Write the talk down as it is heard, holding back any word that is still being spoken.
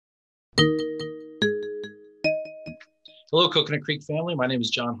Hello, Coconut Creek family. My name is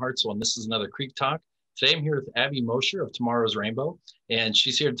John Hartzell, and this is another Creek Talk. Today, I'm here with Abby Mosher of Tomorrow's Rainbow, and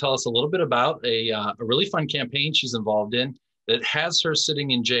she's here to tell us a little bit about a really fun campaign she's involved in that has her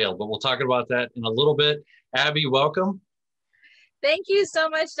sitting in jail, but we'll talk about that in a little bit. Abby, welcome. Thank you so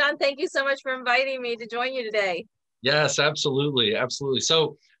much, John. Thank you so much for inviting me to join you today. Yes, absolutely. Absolutely.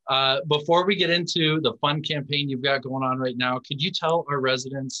 So before we get into the fun campaign you've got going on right now, could you tell our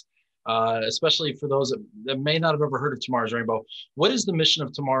residents, especially for those that may not have ever heard of Tomorrow's Rainbow, what is the mission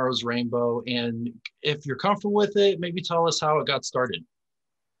of Tomorrow's Rainbow? And if you're comfortable with it, maybe tell us how it got started.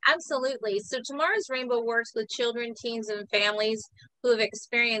 Absolutely. So Tomorrow's Rainbow works with children, teens, and families who have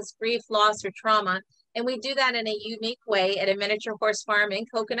experienced grief, loss, or trauma. And we do that in a unique way at a miniature horse farm in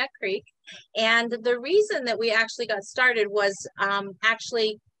Coconut Creek. And the reason that we actually got started was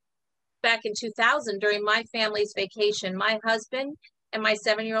actually back in 2000 during my family's vacation. My husband and my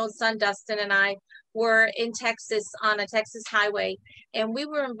 7-year-old son, Dustin, and I were in Texas on a Texas highway, and we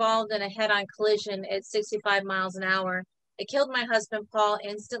were involved in a head-on collision at 65 miles an hour. It killed my husband, Paul,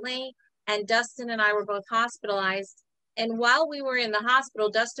 instantly, and Dustin and I were both hospitalized. And while we were in the hospital,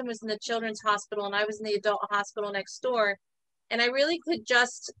 Dustin was in the children's hospital and I was in the adult hospital next door. And I really could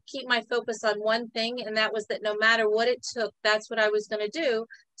just keep my focus on one thing, and that was that no matter what it took, that's what I was going to do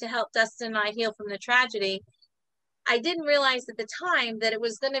to help Dustin and I heal from the tragedy. I didn't realize at the time that it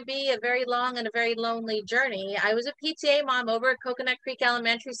was going to be a very long and a very lonely journey. I was a PTA mom over at Coconut Creek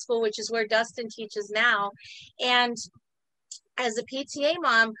Elementary School, which is where Dustin teaches now. And as a PTA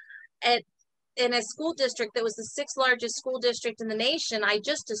mom in a school district that was the 6th largest school district in the nation, I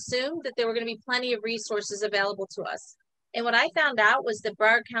just assumed that there were going to be plenty of resources available to us. And what I found out was that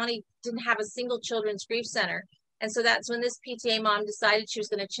Broward County didn't have a single children's grief center. And so that's when this PTA mom decided she was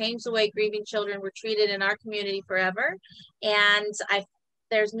going to change the way grieving children were treated in our community forever. And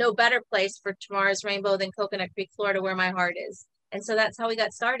there's no better place for Tomorrow's Rainbow than Coconut Creek, Florida, where my heart is. And so that's how we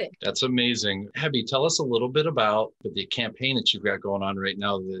got started. That's amazing. Abby, tell us a little bit about the campaign that you've got going on right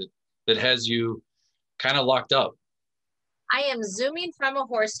now that has you kind of locked up. I am zooming from a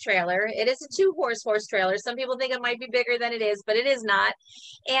horse trailer. It is a 2-horse trailer. Some people think it might be bigger than it is, but it is not.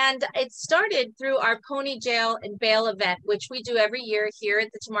 And it started through our pony jail and bail event, which we do every year here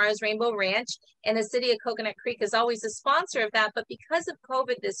at the Tomorrow's Rainbow Ranch. And the city of Coconut Creek is always a sponsor of that. But because of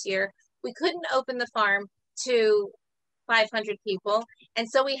COVID this year, we couldn't open the farm to 500 people. And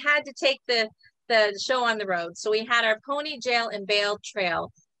so we had to take the show on the road. So we had our pony jail and bail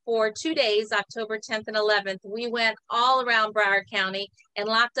trail. For 2 days, October 10th and 11th, we went all around Broward County and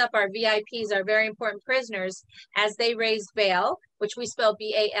locked up our VIPs, our very important prisoners, as they raised bail, which we spell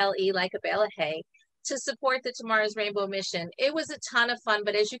B-A-L-E, like a bale of hay, to support the Tomorrow's Rainbow mission. It was a ton of fun,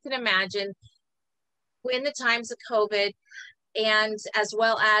 but as you can imagine, in the times of COVID, and as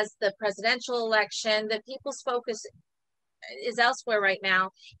well as the presidential election, the people's focus is elsewhere right now.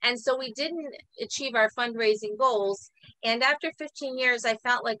 And so we didn't achieve our fundraising goals. And after 15 years, I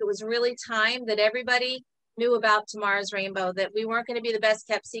felt like it was really time that everybody knew about Tomorrow's Rainbow, that we weren't going to be the best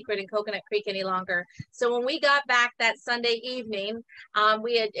kept secret in Coconut Creek any longer. So when we got back that Sunday evening,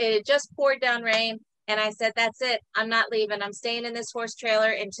 it had just poured down rain. And I said, that's it. I'm not leaving. I'm staying in this horse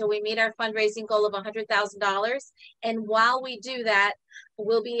trailer until we meet our fundraising goal of $100,000. And while we do that,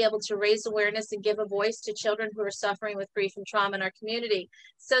 we'll be able to raise awareness and give a voice to children who are suffering with grief and trauma in our community.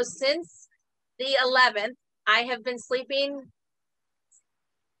 So since the 11th, I have been sleeping,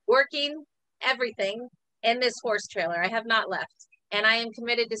 working, everything in this horse trailer. I have not left. And I am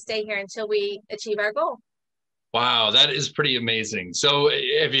committed to stay here until we achieve our goal. Wow, that is pretty amazing. So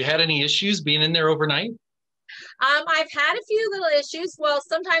have you had any issues being in there overnight? I've had a few little issues. Well,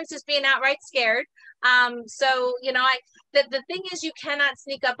 sometimes just being outright scared. So, you know, the thing is you cannot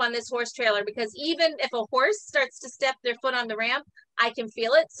sneak up on this horse trailer, because even if a horse starts to step their foot on the ramp, I can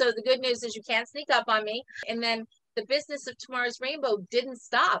feel it. So the good news is you can't sneak up on me. And then the business of Tomorrow's Rainbow didn't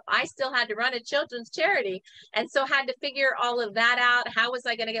stop. I still had to run a children's charity. And so had to figure all of that out. How was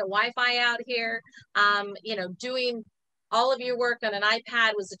I going to get Wi-Fi out here? You know, doing all of your work on an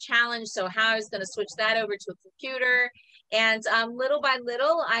iPad was a challenge. So how I was going to switch that over to a computer. And little by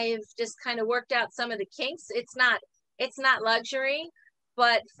little, I've just kind of worked out some of the kinks. It's not luxury,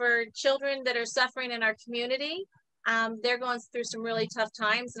 but for children that are suffering in our community, they're going through some really tough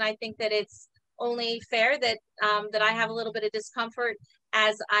times. And I think that it's only fair that that I have a little bit of discomfort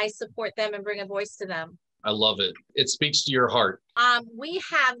as I support them and bring a voice to them. I love it. It speaks to your heart. We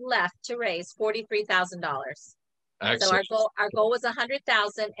have left to raise $43,000. Excellent. So our goal was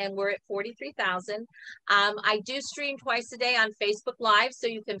 100,000 and we're at 43,000. I do stream twice a day on Facebook Live, so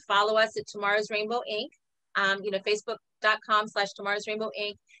you can follow us at Tomorrow's Rainbow Inc. You know, Facebook.com/Tomorrow's Rainbow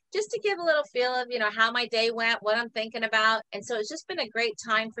Inc. just to give a little feel of, how my day went, what I'm thinking about. And so it's just been a great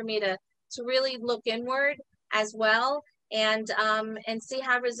time for me to really look inward as well, and see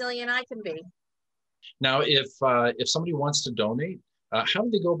how resilient I can be. Now, if somebody wants to donate, how do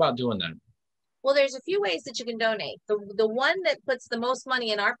they go about doing that? Well, there's a few ways that you can donate. The one that puts the most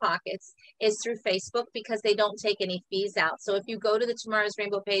money in our pockets is through Facebook, because they don't take any fees out. So if you go to the Tomorrow's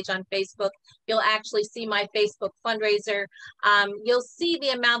Rainbow page on Facebook, you'll actually see my Facebook fundraiser. You'll see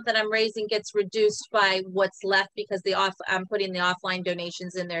the amount that I'm raising gets reduced by what's left, because I'm putting the offline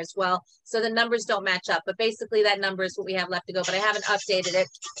donations in there as well. So the numbers don't match up, but basically that number is what we have left to go, but I haven't updated it.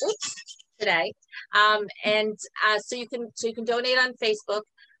 Oops, today. So you can donate on Facebook.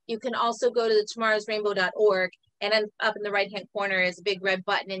 You can also go to the tomorrowsrainbow.org, and then up in the right-hand corner is a big red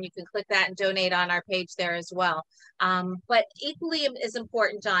button, and you can click that and donate on our page there as well. But equally as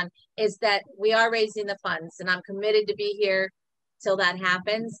important, John, is that we are raising the funds, and I'm committed to be here till that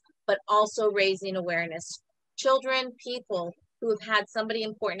happens, but also raising awareness. Children, people who have had somebody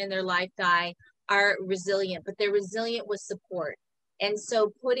important in their life die are resilient, but they're resilient with support. And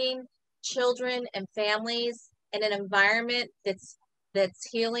so putting children and families in an environment that's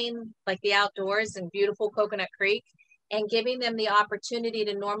healing, like the outdoors and beautiful Coconut Creek, and giving them the opportunity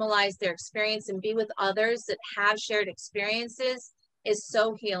to normalize their experience and be with others that have shared experiences is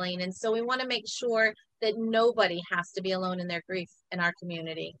so healing. And so we want to make sure that nobody has to be alone in their grief in our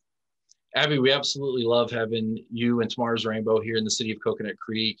community. Abby, we absolutely love having you and Tomorrow's Rainbow here in the city of Coconut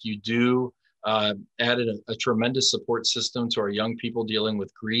Creek. You do added a tremendous support system to our young people dealing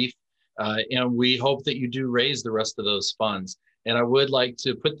with grief. And we hope that you do raise the rest of those funds. And I would like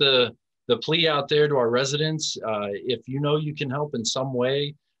to put the plea out there to our residents. If you know you can help in some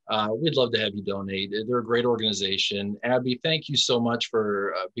way, we'd love to have you donate. They're a great organization. Abby, thank you so much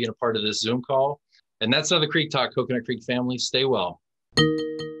for being a part of this Zoom call. And that's another CreekTALK, Coconut Creek family. Stay well.